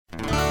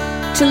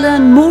To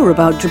learn more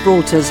about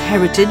Gibraltar's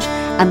heritage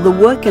and the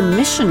work and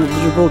mission of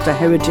the Gibraltar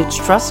Heritage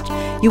Trust,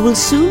 you will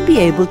soon be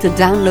able to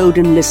download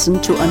and listen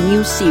to a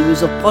new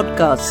series of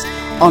podcasts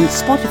on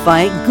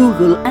Spotify,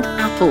 Google and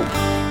Apple.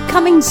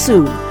 Coming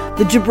soon,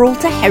 the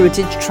Gibraltar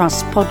Heritage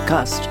Trust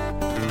podcast.